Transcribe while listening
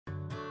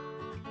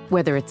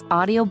Whether it's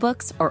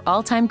audiobooks or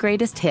all-time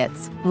greatest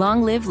hits,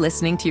 long live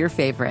listening to your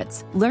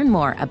favorites. Learn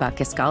more about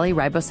Kisqali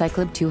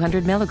Ribociclib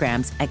 200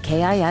 milligrams at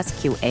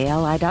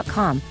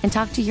KISQALI.com and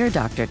talk to your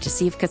doctor to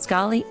see if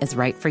Kisqali is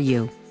right for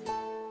you.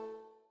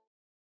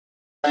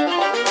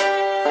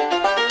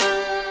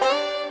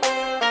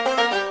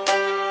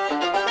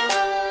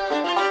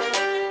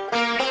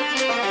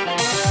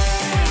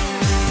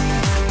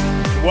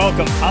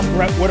 Welcome, I'm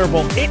Brett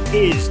Winterble. It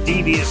is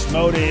Devious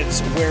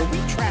Motives, where we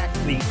track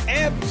the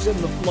ebbs and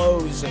the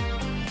flows of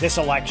this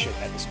election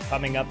that is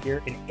coming up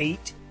here in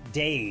 8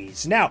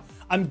 days. Now,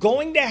 I'm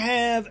going to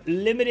have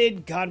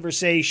limited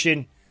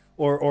conversation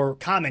or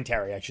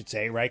commentary, I should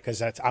say, right?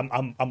 Because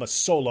I'm a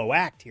solo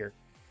act here.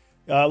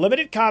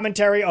 Limited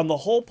commentary on the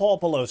whole Paul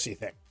Pelosi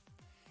thing.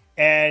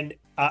 And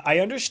I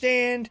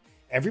understand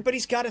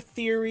everybody's got a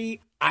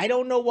theory. I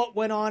don't know what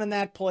went on in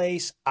that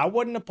place. I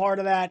wasn't a part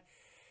of that.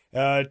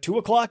 2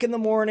 o'clock in the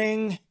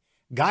morning,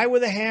 guy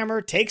with a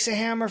hammer takes a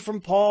hammer from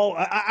Paul.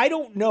 I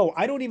don't know.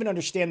 I don't even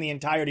understand the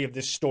entirety of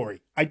this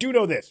story. I do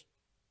know this.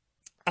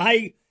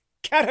 I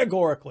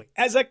categorically,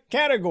 as a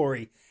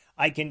category,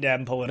 I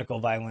condemn political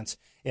violence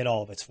in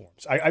all of its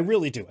forms. I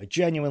really do. I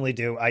genuinely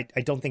do. I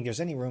don't think there's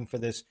any room for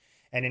this.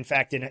 And in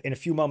fact, in a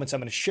few moments, I'm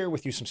going to share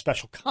with you some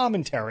special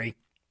commentary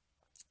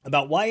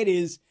about why it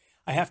is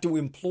I have to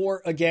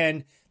implore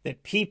again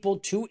that people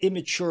too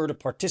immature to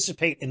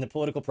participate in the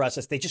political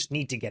process, they just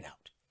need to get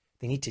out.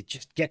 They need to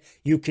just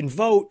you can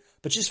vote,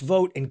 but just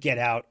vote and get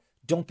out.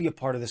 Don't be a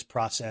part of this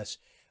process.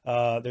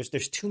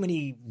 There's too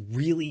many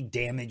really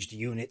damaged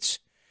units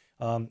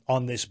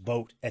on this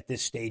boat at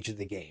this stage of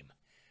the game.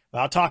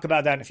 I'll talk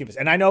about that in a few minutes.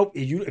 And I know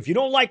if you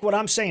don't like what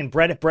I'm saying,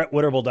 Brett at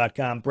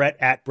BrettWinterble.com, Brett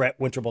at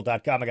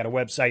BrettWinterble.com. I got a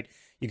website.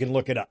 You can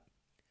look it up.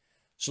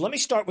 So let me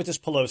start with this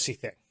Pelosi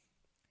thing,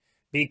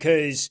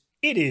 because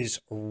it is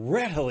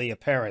readily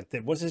apparent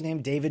that, what's his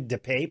name, David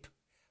DePape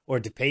or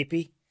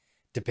DePape?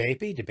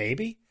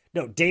 DeBaby?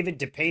 No, David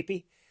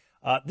DePape.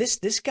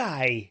 This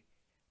guy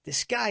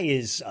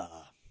is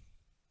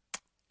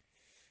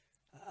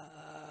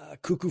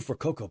cuckoo for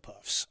Cocoa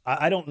Puffs.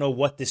 I don't know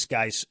what this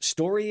guy's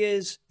story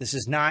is. This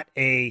is not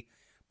a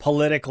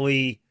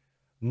politically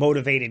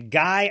motivated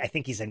guy. I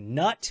think he's a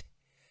nut.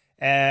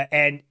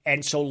 And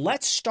so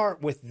let's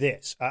start with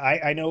this.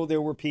 I know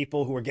there were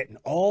people who were getting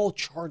all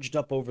charged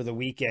up over the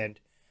weekend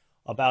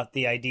about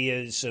the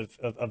ideas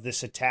of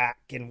this attack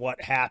and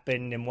what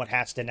happened and what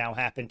has to now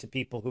happen to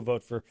people who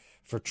vote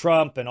for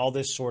Trump and all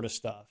this sort of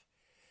stuff.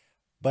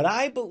 But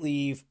I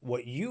believe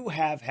what you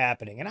have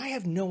happening, and I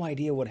have no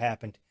idea what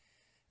happened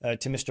to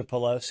Mr.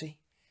 Pelosi,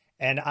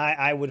 and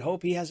I would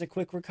hope he has a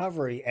quick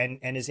recovery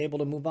and is able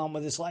to move on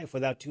with his life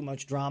without too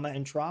much drama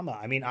and trauma.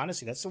 I mean,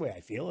 honestly, that's the way I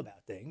feel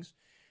about things.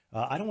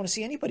 I don't want to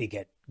see anybody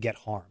get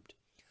harmed.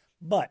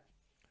 But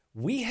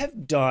we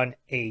have done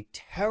a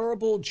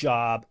terrible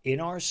job in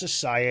our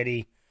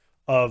society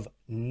of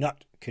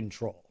nut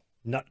control.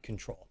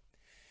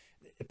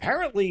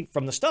 Apparently,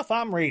 from the stuff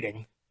I'm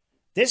reading,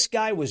 this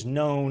guy was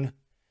known,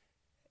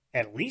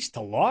 at least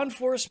to law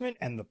enforcement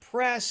and the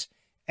press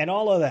and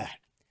all of that.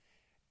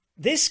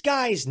 This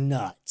guy's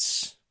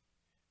nuts.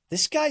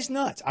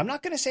 I'm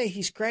not going to say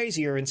he's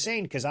crazy or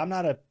insane because I'm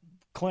not a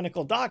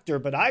clinical doctor,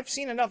 but I've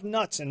seen enough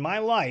nuts in my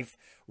life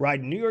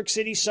riding New York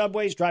City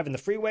subways, driving the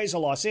freeways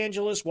of Los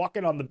Angeles,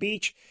 walking on the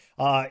beach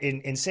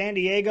in San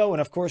Diego, and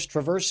of course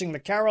traversing the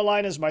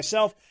Carolinas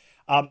myself.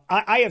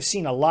 I have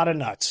seen a lot of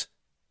nuts.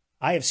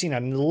 I have seen a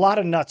lot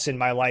of nuts in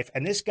my life,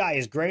 and this guy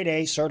is grade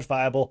A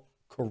certifiable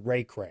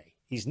cray-cray.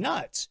 He's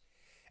nuts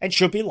and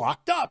should be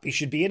locked up. He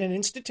should be in an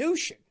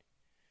institution.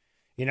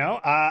 You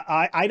know,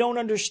 I don't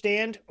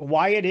understand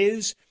why it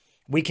is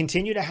we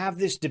continue to have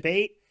this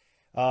debate.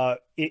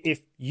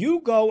 If you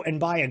go and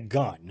buy a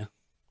gun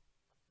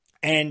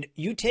and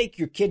you take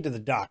your kid to the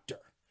doctor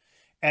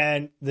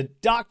and the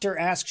doctor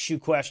asks you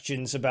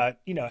questions about,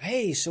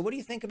 hey, so what do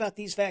you think about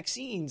these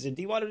vaccines? And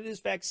do you want to do this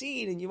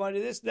vaccine? And you want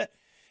to do this, that?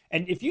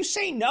 And if you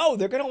say no,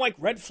 they're going to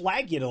red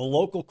flag you to the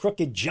local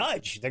crooked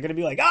judge. They're going to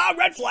be like,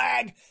 red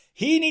flag.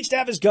 He needs to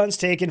have his guns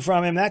taken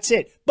from him. That's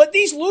it. But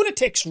these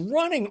lunatics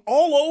running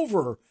all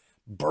over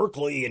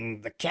Berkeley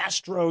and the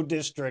Castro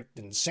district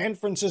and San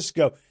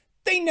Francisco,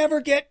 they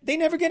never get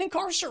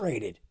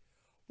incarcerated.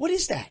 What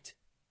is that?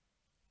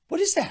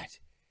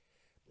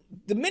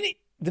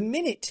 The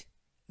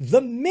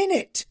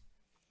minute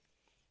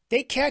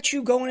they catch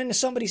you going into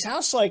somebody's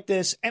house like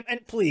this, and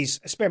please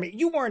spare me,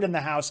 you weren't in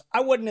the house.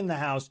 I wasn't in the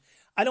house.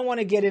 I don't want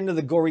to get into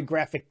the gory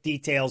graphic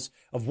details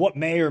of what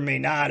may or may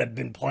not have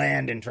been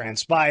planned and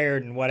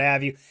transpired and what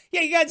have you.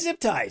 Yeah, you got zip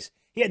ties.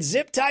 He had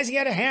zip ties. He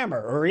had a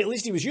hammer, or at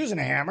least he was using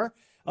a hammer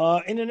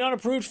in an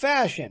unapproved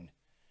fashion.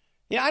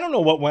 Yeah, I don't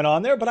know what went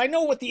on there, but I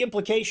know what the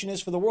implication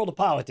is for the world of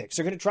politics.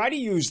 They're going to try to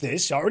use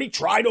this. Already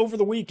tried over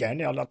the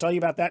weekend. I'll tell you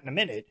about that in a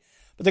minute.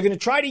 But they're going to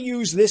try to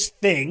use this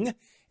thing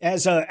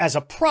as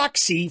a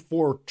proxy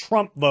for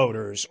Trump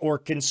voters or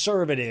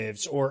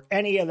conservatives or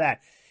any of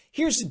that.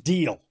 Here's the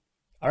deal.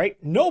 All right.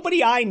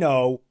 Nobody I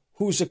know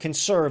who's a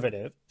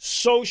conservative,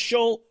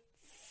 social,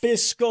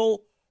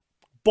 fiscal,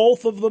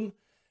 both of them,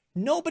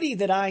 Nobody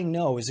that I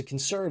know is a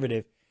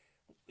conservative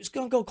is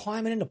going to go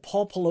climbing into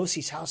Paul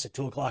Pelosi's house at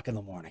 2:00 in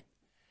the morning.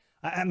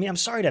 I mean, I'm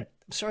sorry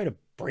to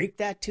break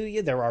that to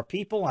you. There are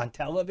people on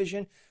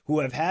television who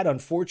have had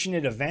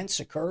unfortunate events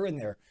occur in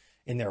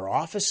their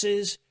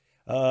offices.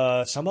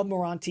 Some of them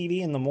are on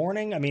TV in the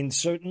morning. I mean,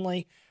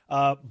 certainly.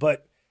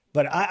 But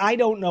I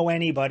don't know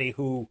anybody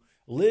who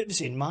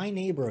lives in my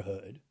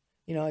neighborhood.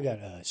 You know, I got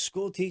a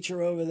school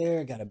teacher over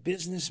there, I got a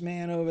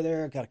businessman over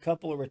there, I got a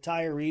couple of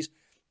retirees.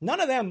 None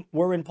of them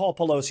were in Paul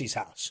Pelosi's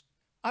house.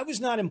 I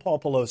was not in Paul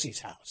Pelosi's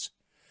house.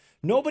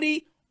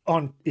 Nobody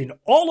in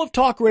all of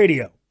talk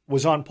radio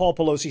was on Paul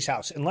Pelosi's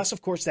house, unless,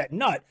 of course, that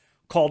nut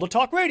called a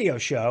talk radio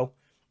show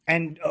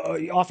and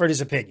offered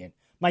his opinion.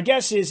 My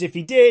guess is if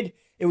he did,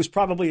 it was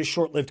probably a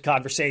short-lived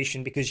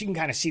conversation because you can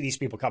kind of see these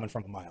people coming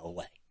from a mile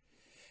away.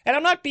 And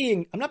I'm not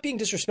being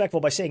disrespectful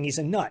by saying he's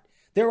a nut.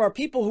 There are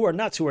people who are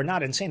nuts who are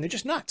not insane. They're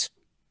just nuts.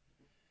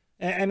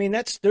 I mean,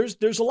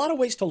 there's a lot of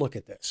ways to look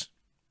at this.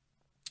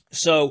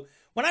 So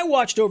when I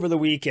watched over the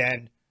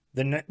weekend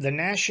the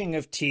gnashing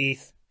of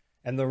teeth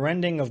and the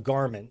rending of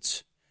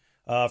garments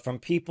from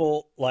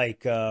people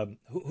like,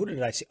 who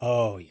did I see?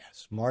 Oh,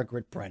 yes,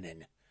 Margaret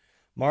Brennan.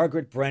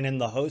 Margaret Brennan,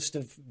 the host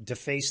of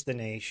Deface the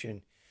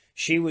Nation.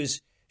 She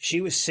was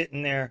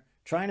sitting there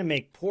trying to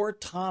make poor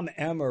Tom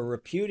Emmer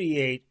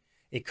repudiate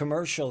a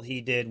commercial he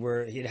did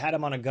where he'd had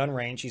him on a gun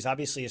range. He's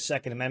obviously a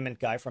Second Amendment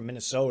guy from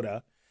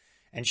Minnesota.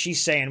 And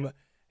she's saying,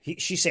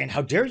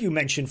 how dare you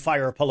mention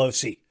fire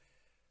Pelosi?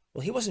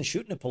 Well, he wasn't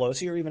shooting at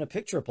Pelosi or even a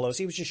picture of Pelosi.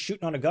 He was just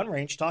shooting on a gun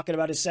range, talking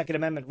about his Second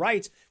Amendment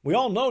rights. We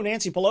all know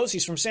Nancy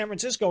Pelosi's from San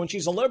Francisco and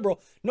she's a liberal.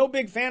 No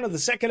big fan of the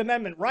Second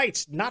Amendment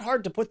rights. Not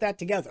hard to put that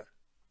together.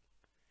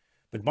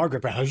 But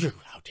Margaret Brown, how dare you?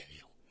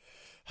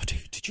 How dare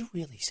you? Did you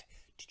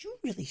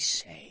really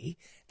say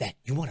that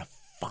you want to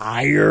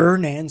fire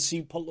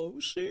Nancy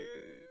Pelosi?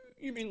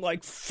 You mean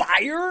like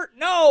fire?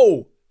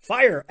 No.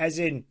 Fire as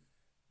in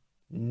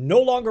no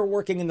longer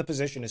working in the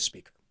position as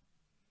Speaker.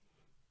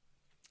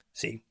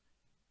 See?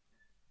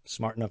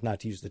 Smart enough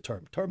not to use the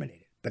term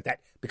terminated, but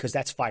because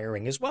that's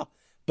firing as well.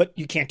 But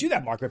you can't do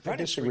that, Margaret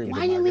Brennan. I disagree with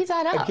Why do you leave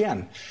that up?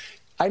 Again,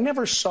 I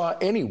never saw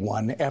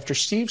anyone after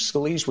Steve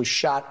Scalise was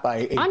shot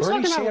by a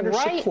Bernie Sanders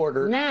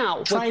supporter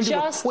trying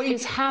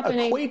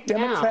to equate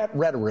Democrat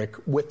rhetoric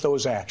with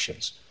those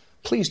actions.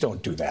 Please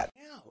don't do that.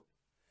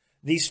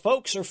 These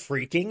folks are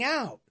freaking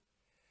out.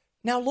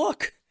 Now,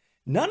 look,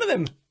 none of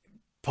them,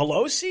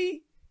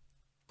 Pelosi,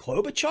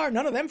 Klobuchar,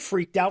 none of them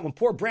freaked out when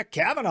poor Brett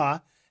Kavanaugh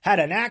had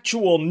an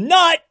actual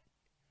nut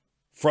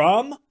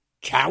from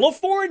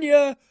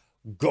California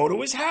go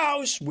to his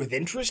house with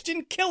interest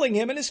in killing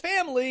him and his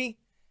family.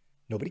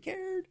 Nobody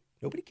cared.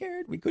 Nobody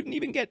cared. We couldn't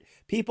even get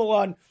people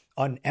on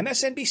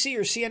MSNBC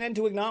or CNN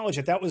to acknowledge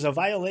that was a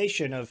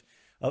violation of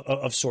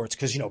sorts.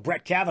 Because,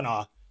 Brett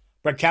Kavanaugh,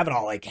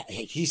 like,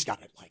 hey, he's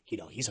got it. Like,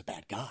 he's a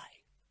bad guy.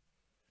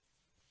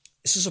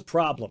 This is a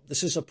problem.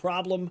 This is a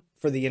problem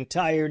for the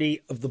entirety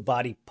of the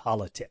body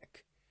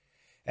politic.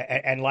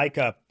 And like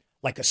a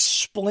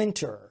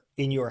splinter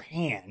in your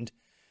hand,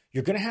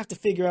 you're going to have to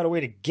figure out a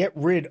way to get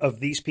rid of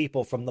these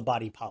people from the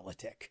body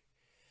politic.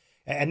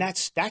 And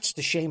that's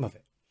the shame of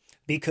it.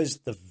 Because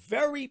the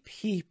very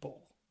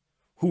people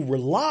who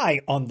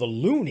rely on the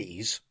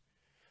loonies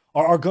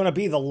are going to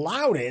be the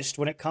loudest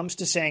when it comes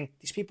to saying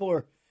these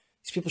people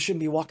shouldn't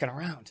be walking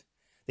around.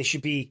 They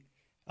should be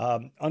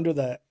under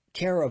the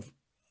care of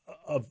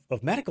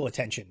medical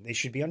attention. They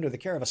should be under the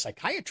care of a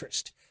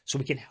psychiatrist so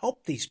we can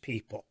help these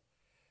people.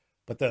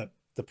 But the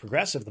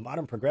progressive, the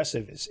modern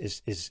progressive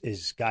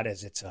is got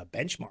as its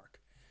benchmark,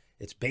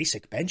 its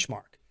basic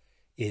benchmark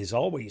is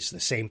always the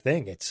same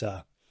thing. It's,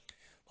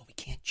 we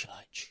can't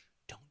judge.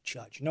 Don't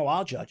judge. No,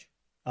 I'll judge.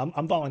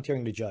 I'm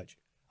volunteering to judge.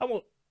 I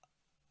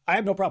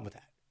have no problem with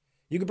that.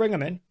 You can bring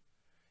them in.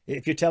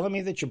 If you're telling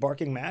me that you're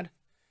barking mad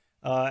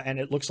and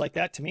it looks like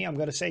that to me, I'm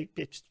going to say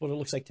it's what it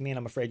looks like to me, and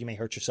I'm afraid you may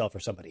hurt yourself or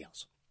somebody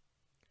else.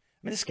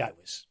 I mean, this guy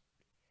was,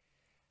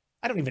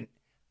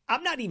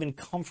 I'm not even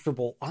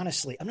comfortable,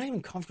 honestly, I'm not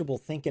even comfortable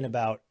thinking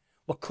about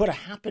what could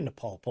have happened to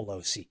Paul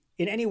Pelosi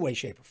in any way,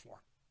 shape, or form.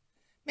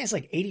 Man's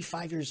like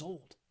 85 years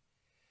old.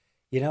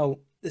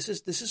 This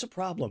is a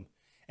problem.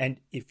 And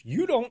if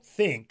you don't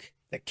think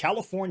that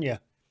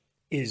California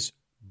is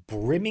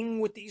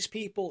brimming with these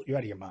people, you're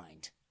out of your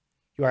mind.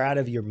 You are out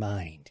of your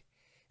mind.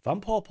 If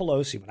I'm Paul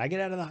Pelosi, when I get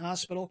out of the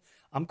hospital,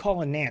 I'm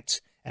calling Nance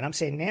and I'm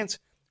saying, Nance,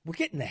 we're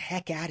getting the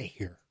heck out of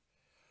here.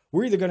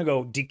 We're either going to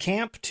go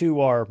decamp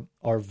to our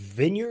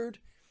vineyard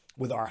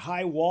with our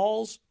high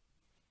walls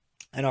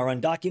and our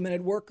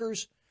undocumented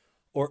workers,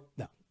 or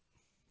no,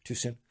 too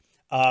soon.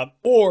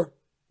 Or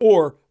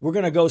we're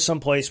going to go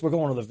someplace. We're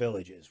going to the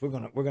villages. We're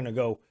going to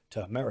go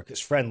to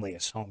America's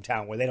friendliest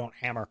hometown where they don't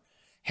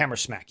hammer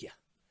smack you.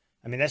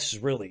 I mean, it's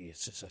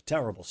just a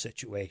terrible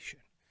situation.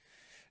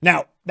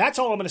 Now, that's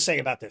all I'm going to say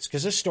about this,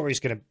 because this story is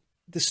going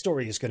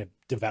to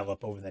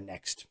develop over the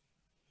next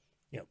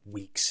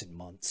weeks and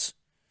months.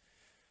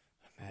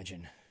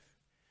 Imagine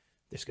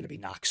there's going to be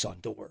knocks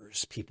on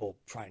doors, people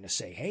trying to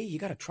say, hey, you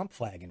got a Trump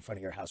flag in front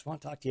of your house. We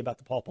want to talk to you about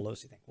the Paul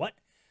Pelosi thing. What?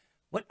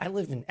 What? I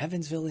live in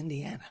Evansville,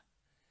 Indiana.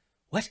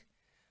 What?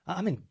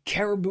 I'm in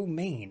Caribou,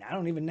 Maine. I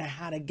don't even know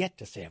how to get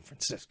to San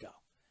Francisco.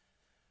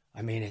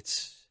 I mean,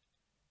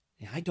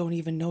 I don't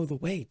even know the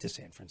way to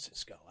San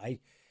Francisco. I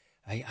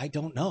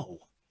don't know.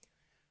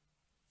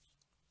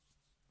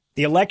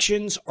 The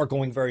elections are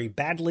going very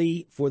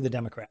badly for the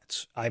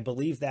Democrats. I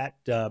believe that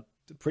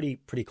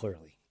pretty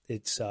clearly.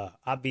 It's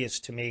obvious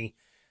to me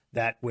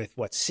that with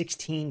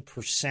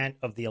 16%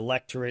 of the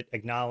electorate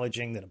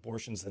acknowledging that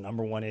abortion's the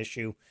number one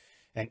issue,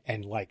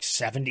 and like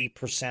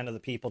 70% of the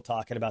people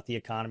talking about the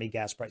economy,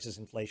 gas prices,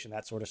 inflation,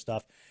 that sort of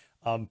stuff,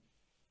 it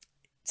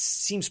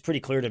seems pretty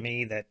clear to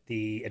me that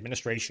the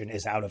administration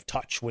is out of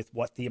touch with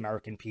what the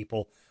American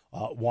people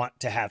want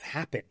to have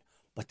happen.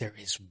 But there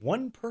is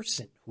one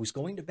person who's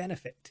going to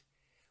benefit.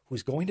 And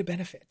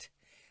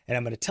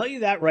I'm going to tell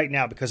you that right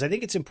now because I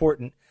think it's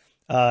important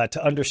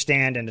to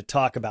understand and to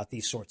talk about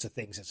these sorts of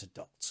things as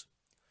adults.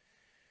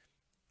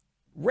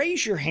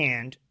 Raise your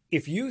hand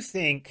if you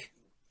think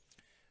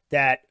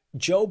that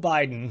Joe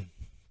Biden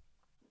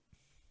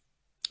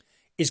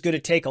is going to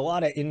take a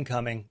lot of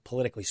incoming,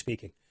 politically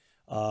speaking,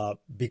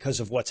 because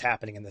of what's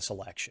happening in this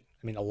election.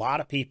 I mean, a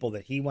lot of people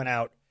that he went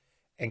out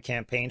and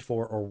campaigned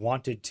for or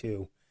wanted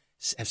to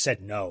have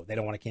said no, they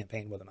don't want to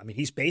campaign with him. I mean,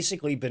 he's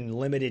basically been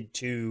limited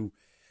to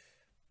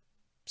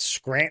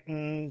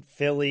Scranton,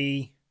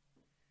 Philly,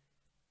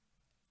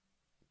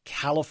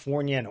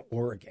 California, and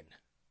Oregon.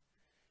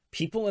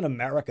 People in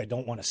America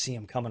don't want to see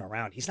him coming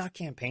around. He's not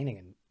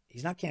campaigning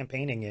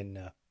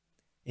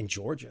in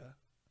Georgia.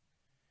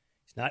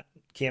 He's not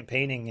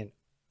campaigning in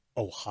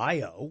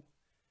Ohio.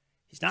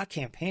 He's not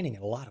campaigning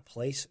in a lot of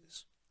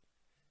places.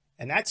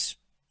 And that's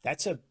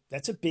a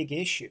big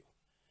issue.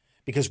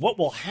 Because what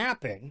will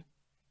happen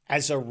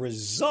as a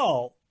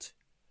result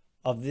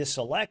of this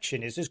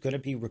election is there's going to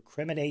be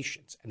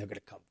recriminations, and they're going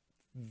to come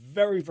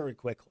very, very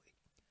quickly.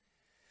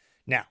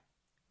 Now,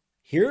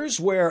 here's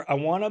where I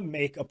want to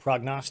make a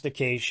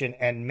prognostication,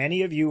 and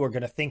many of you are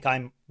going to think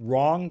I'm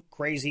wrong,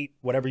 crazy,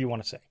 whatever you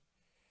want to say.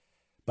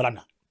 But I'm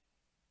not.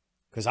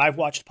 Because I've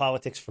watched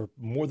politics for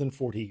more than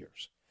 40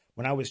 years.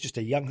 When I was just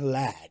a young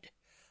lad,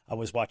 I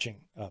was watching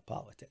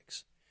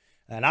politics.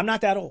 And I'm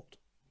not that old,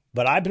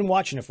 but I've been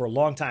watching it for a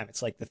long time.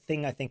 It's like the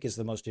thing I think is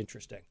the most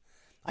interesting.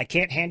 I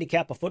can't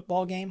handicap a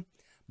football game,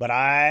 but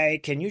I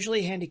can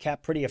usually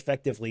handicap pretty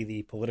effectively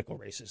the political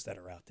races that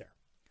are out there.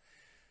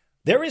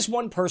 There is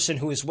one person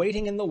who is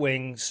waiting in the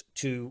wings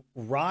to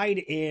ride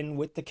in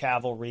with the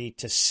cavalry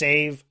to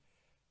save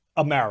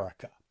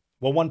America.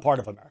 Well, one part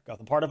of America,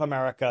 the part of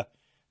America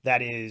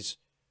that is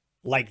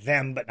like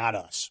them, but not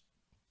us.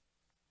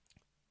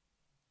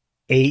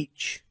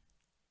 HRC.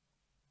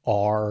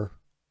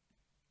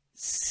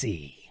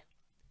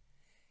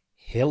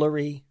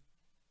 Hillary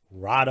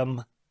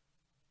Rodham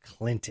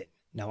Clinton.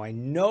 Now, I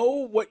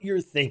know what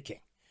you're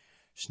thinking.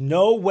 There's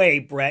no way,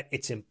 Brett,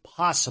 it's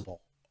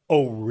impossible.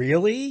 Oh,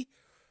 really?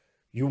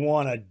 You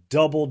want to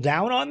double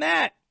down on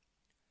that?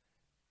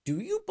 Do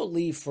you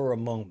believe for a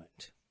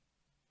moment,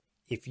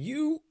 if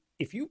you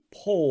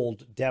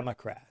polled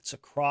Democrats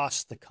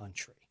across the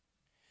country,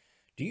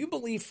 do you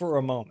believe for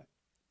a moment,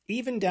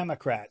 even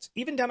Democrats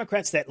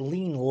that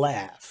lean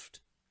left,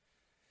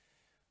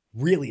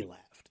 really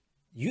left,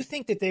 you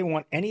think that they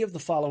want any of the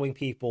following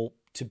people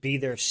to be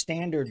their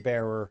standard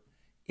bearer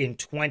in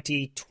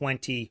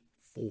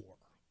 2024?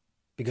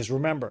 Because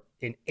remember,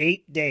 in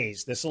 8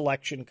 days, this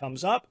election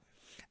comes up,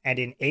 and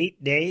in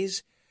 8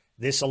 days,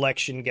 this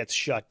election gets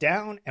shut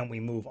down, and we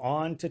move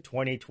on to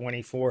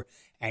 2024,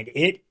 and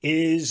it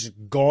is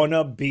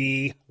gonna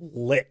be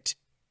lit,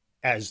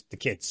 as the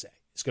kids say.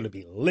 It's gonna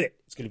be lit.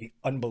 It's gonna be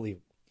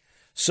unbelievable.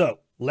 So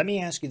let me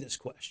ask you this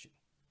question.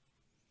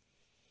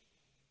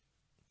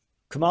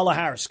 Kamala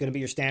Harris is going to be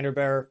your standard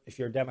bearer if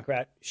you're a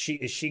Democrat.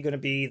 Is she going to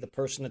be the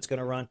person that's going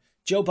to run?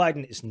 Joe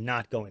Biden is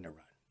not going to run.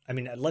 I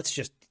mean, let's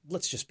just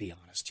be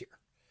honest here.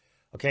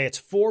 Okay, it's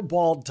 4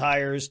 bald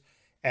tires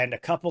and a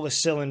couple of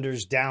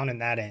cylinders down in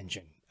that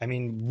engine. I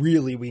mean,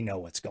 really, we know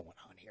what's going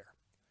on here.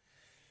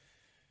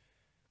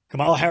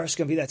 Kamala Harris is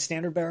going to be that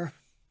standard bearer.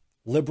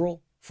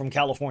 Liberal from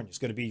California is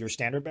going to be your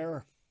standard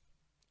bearer.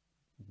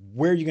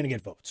 Where are you going to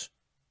get votes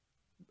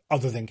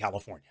other than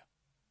California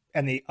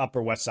and the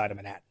Upper West Side of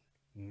Manhattan?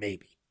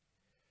 Maybe.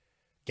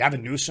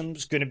 Gavin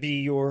Newsom's going to be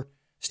your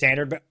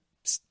standard bearer.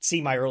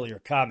 See my earlier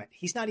comment.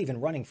 He's not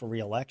even running for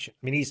re-election.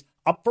 I mean, he's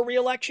up for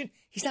re-election.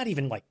 He's not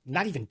even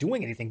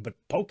doing anything but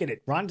poking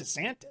at Ron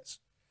DeSantis.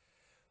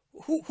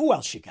 Who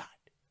else you got?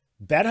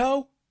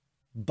 Beto?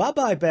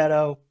 Bye-bye,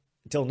 Beto.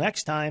 Until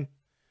next time.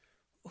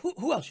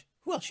 Who else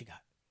you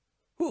got?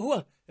 Who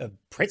else?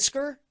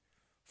 Pritzker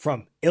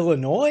from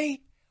Illinois?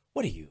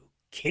 What are you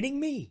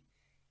kidding me?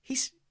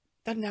 He's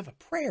doesn't have a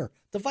prayer.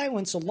 The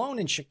violence alone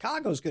in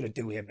Chicago is going to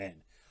do him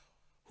in.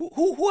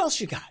 Who else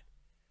you got?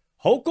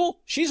 Hochul?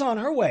 She's on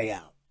her way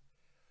out.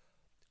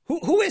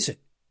 Who is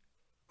it?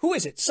 Who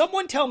is it?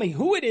 Someone tell me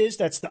who it is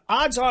that's the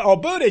odds on. Oh,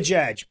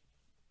 Buttigieg.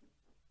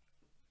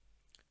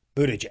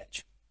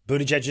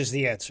 Buttigieg is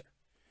the answer.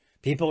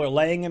 People are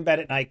laying in bed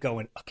at night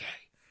going, okay,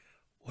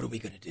 what are we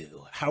going to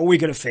do? How are we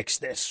going to fix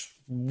this?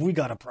 we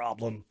got a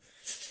problem.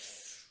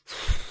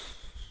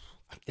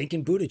 I'm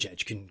thinking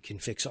Buttigieg can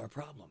fix our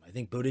problem. I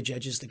think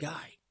Buttigieg is the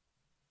guy.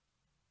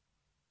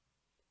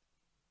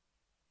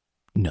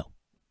 No.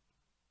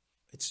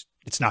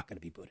 It's not going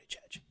to be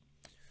Buttigieg.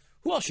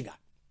 Who else you got?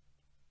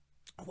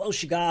 Who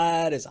else you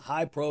got is a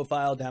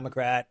high-profile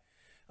Democrat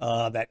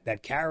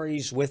that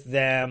carries with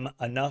them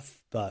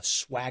enough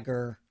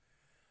swagger.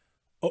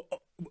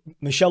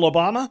 Michelle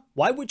Obama,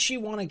 why would she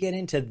want to get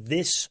into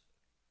this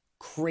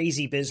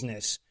crazy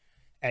business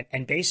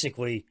and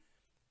basically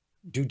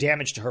do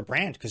damage to her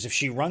brand? Because if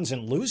she runs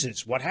and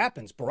loses, what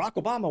happens? Barack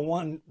Obama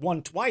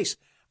won twice.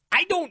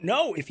 I don't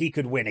know if he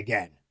could win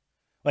again.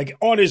 Like,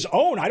 on his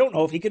own, I don't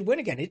know if he could win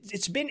again.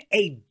 It's been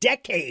a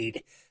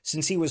decade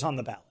since he was on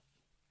the ballot.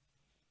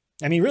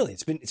 I mean, really,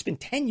 it's been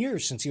 10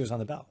 years since he was on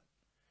the ballot.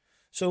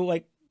 So,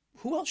 like,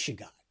 who else you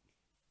got?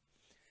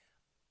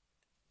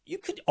 You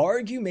could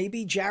argue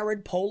maybe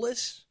Jared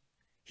Polis.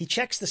 He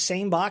checks the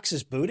same box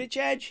as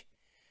Buttigieg,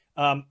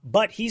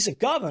 but he's a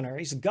governor.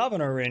 He's a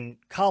governor in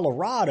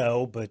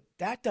Colorado, but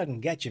that doesn't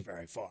get you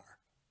very far.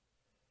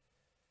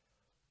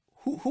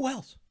 Who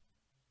else?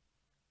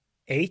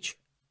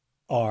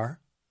 HRC.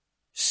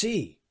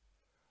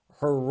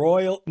 Her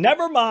royal...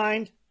 Never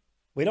mind.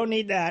 We don't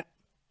need that.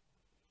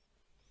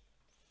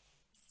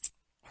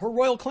 Her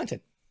Royal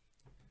Clinton.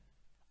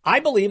 I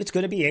believe it's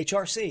going to be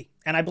HRC,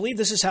 and I believe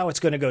this is how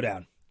it's going to go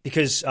down.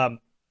 Because,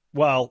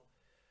 well,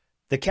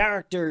 the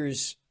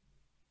characters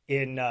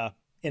in a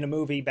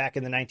movie back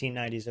in the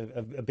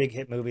 1990s, a big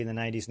hit movie in the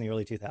 90s and the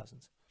early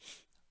 2000s,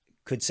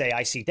 could say,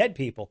 I see dead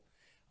people.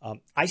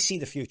 I see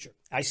the future.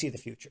 I see the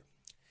future.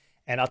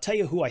 And I'll tell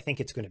you who I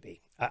think it's going to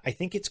be. I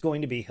think it's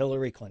going to be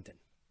Hillary Clinton.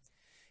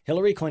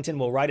 Hillary Clinton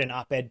will write an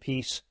op-ed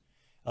piece.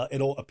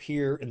 It'll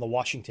appear in the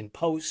Washington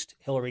Post.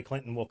 Hillary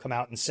Clinton will come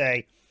out and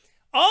say,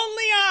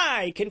 only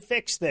I can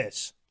fix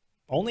this.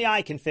 Only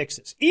I can fix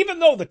this. Even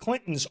though the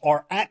Clintons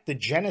are at the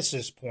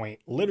genesis point,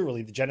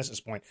 literally the genesis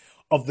point,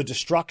 of the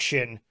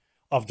destruction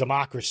of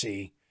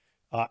democracy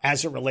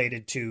as it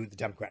related to the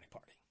Democratic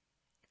Party.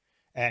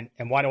 And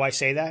why do I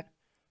say that?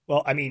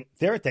 Well, I mean,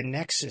 they're at the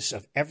nexus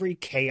of every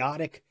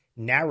chaotic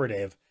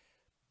narrative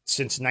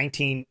since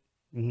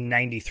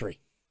 1993.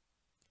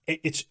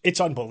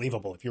 It's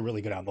unbelievable if you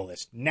really go down the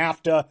list.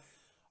 NAFTA,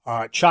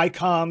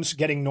 Chi-Coms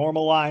getting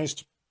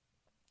normalized,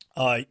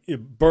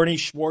 Bernie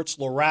Schwartz,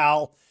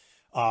 Loral,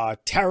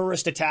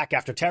 terrorist attack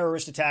after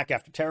terrorist attack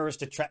after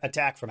terrorist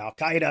attack from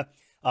Al-Qaeda,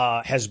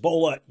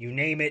 Hezbollah, you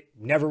name it,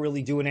 never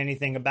really doing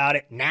anything about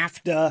it.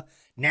 NAFTA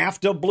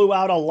blew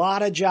out a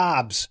lot of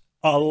jobs.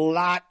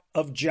 What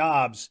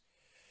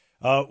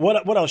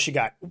else you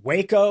got?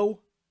 Waco,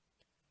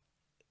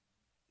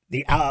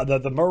 the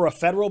Murrah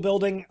Federal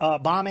Building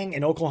bombing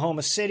in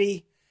Oklahoma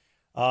City.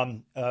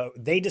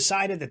 They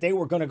decided that they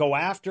were going to go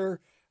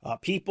after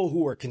people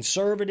who were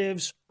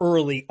conservatives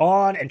early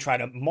on and try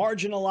to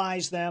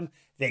marginalize them.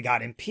 They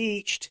got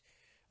impeached.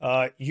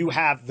 You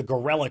have the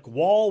Gorelick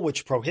Wall,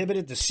 which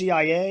prohibited the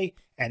CIA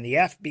and the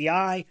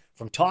FBI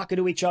from talking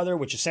to each other,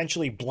 which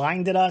essentially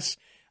blinded us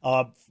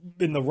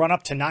in the run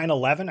up to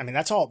 9/11. I mean,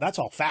 that's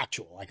all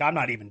factual. Like, I'm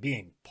not even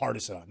being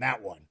partisan on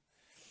that one.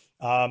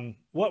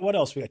 What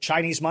else? We got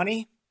Chinese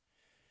money.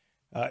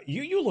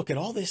 You look at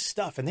all this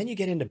stuff, and then you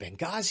get into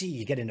Benghazi,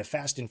 you get into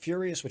Fast and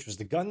Furious, which was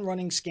the gun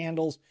running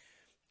scandals,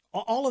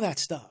 all of that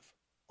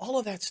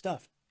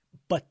stuff.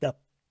 But the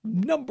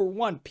number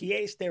one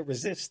pièce de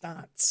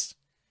résistance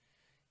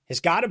has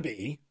got to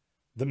be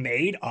the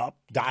made-up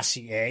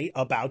dossier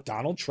about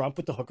Donald Trump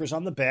with the hookers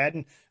on the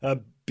bed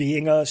and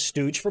being a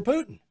stooge for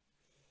Putin.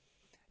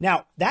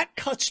 Now, that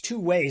cuts two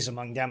ways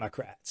among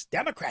Democrats.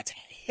 Democrats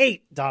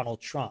hate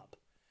Donald Trump,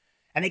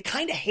 and they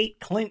kind of hate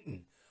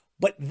Clinton,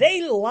 but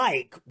they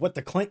like what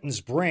the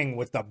Clintons bring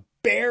with the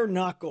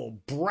bare-knuckle,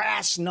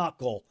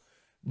 brass-knuckle,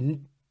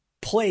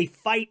 play,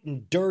 fight,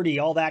 and dirty,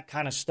 all that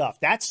kind of stuff.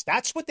 That's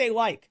what they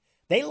like.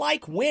 They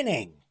like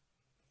winning.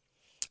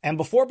 And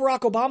before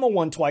Barack Obama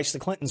won twice, the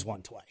Clintons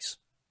won twice.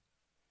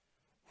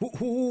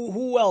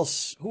 Who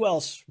else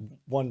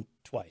won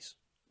twice?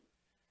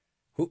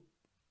 Who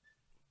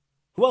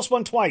else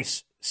won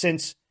twice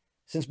since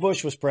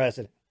Bush was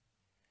president?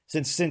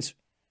 Since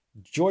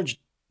George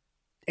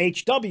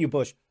H.W.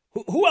 Bush.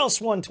 Who else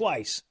won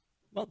twice?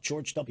 Well,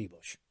 George W.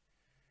 Bush.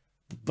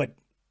 But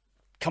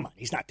come on,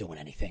 he's not doing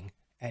anything,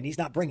 and he's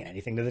not bringing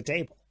anything to the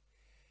table.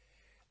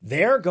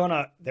 They're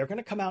gonna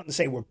come out and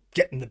say, we're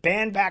getting the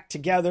band back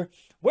together.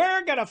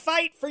 We're gonna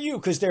fight for you,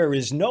 because there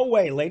is no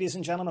way, ladies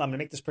and gentlemen, I'm gonna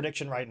make this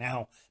prediction right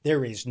now.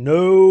 There is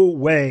no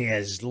way,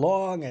 as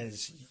long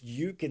as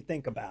you can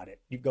think about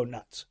it, you go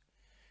nuts.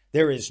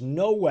 There is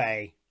no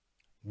way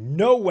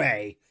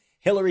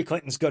Hillary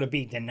Clinton's gonna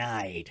be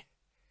denied.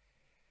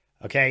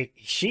 Okay,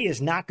 she is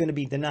not going to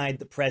be denied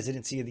the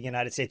presidency of the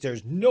United States.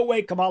 There's no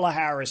way Kamala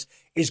Harris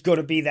is going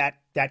to be that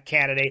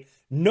candidate.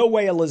 No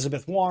way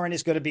Elizabeth Warren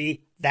is going to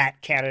be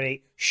that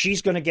candidate.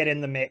 She's going to get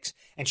in the mix,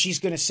 and she's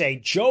going to say,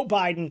 Joe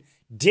Biden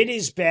did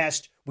his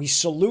best. We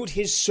salute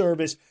his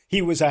service.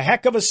 He was a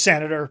heck of a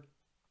senator,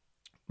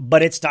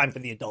 but it's time for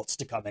the adults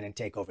to come in and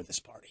take over this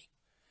party.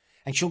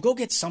 And she'll go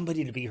get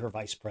somebody to be her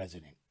vice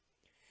president.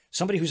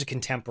 Somebody who's a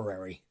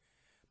contemporary,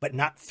 but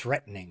not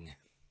threatening.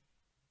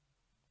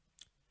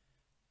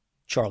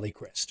 Charlie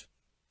Crist.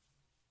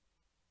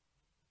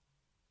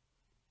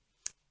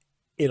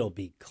 It'll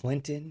be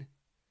Clinton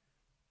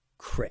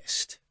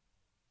Crist.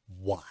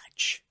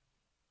 Watch.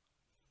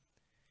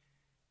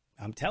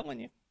 I'm telling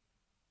you,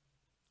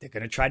 they're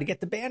going to try to get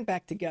the band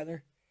back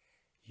together.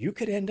 You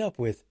could end up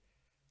with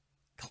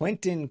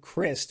Clinton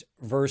Crist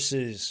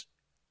versus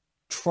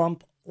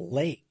Trump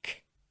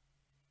Lake,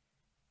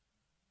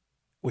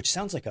 which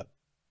sounds like a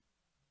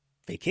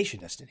vacation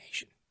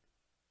destination.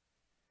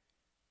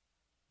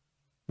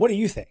 What do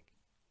you think?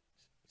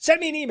 Send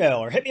me an email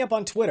or hit me up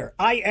on Twitter.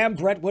 I am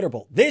Brett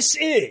Witterbull. This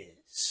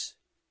is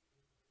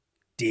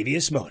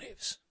Devious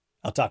Motives.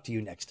 I'll talk to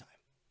you next time.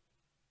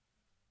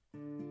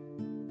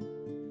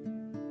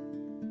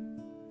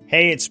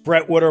 Hey, it's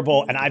Brett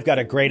Witterbull, and I've got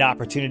a great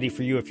opportunity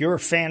for you. If you're a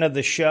fan of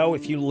the show,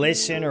 if you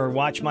listen or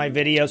watch my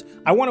videos,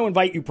 I want to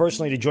invite you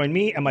personally to join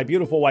me and my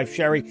beautiful wife,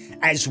 Sherry,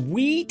 as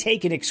we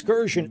take an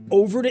excursion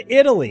over to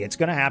Italy. It's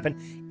going to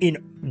happen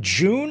in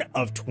June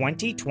of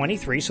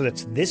 2023, so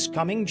that's this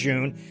coming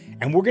June,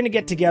 and we're going to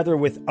get together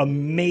with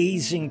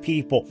amazing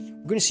people.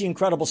 We're going to see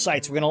incredible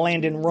sights. We're going to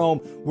land in Rome.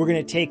 We're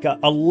going to take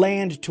a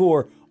land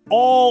tour,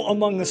 all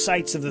among the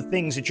sights of the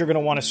things that you're going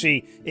to want to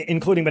see,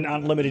 including but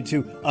not limited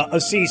to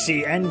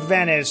Assisi and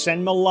Venice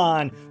and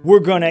Milan. We're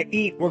going to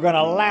eat. We're going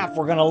to laugh.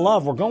 We're going to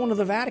love. We're going to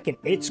the Vatican.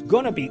 It's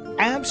going to be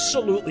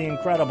absolutely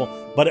incredible,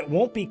 but it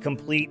won't be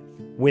complete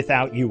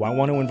without you. I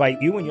want to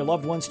invite you and your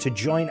loved ones to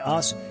join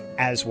us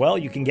as well.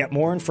 You can get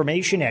more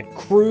information at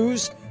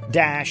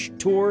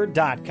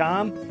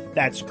cruise-tour.com.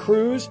 That's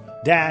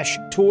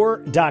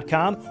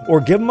cruise-tour.com,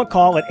 or give them a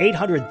call at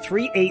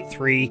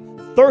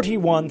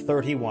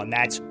 800-383-3131.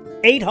 That's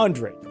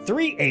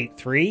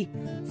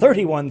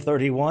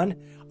 800-383-3131.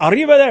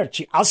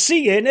 Arrivederci. I'll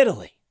see you in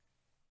Italy.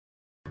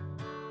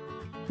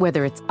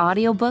 Whether it's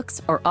audiobooks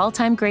or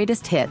all-time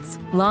greatest hits,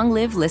 long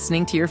live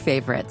listening to your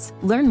favorites.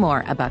 Learn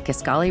more about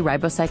Kisqali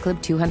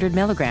Ribociclib 200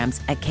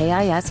 milligrams at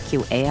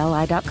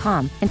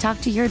KISQALI.com and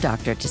talk to your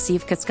doctor to see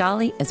if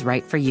Kisqali is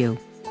right for you.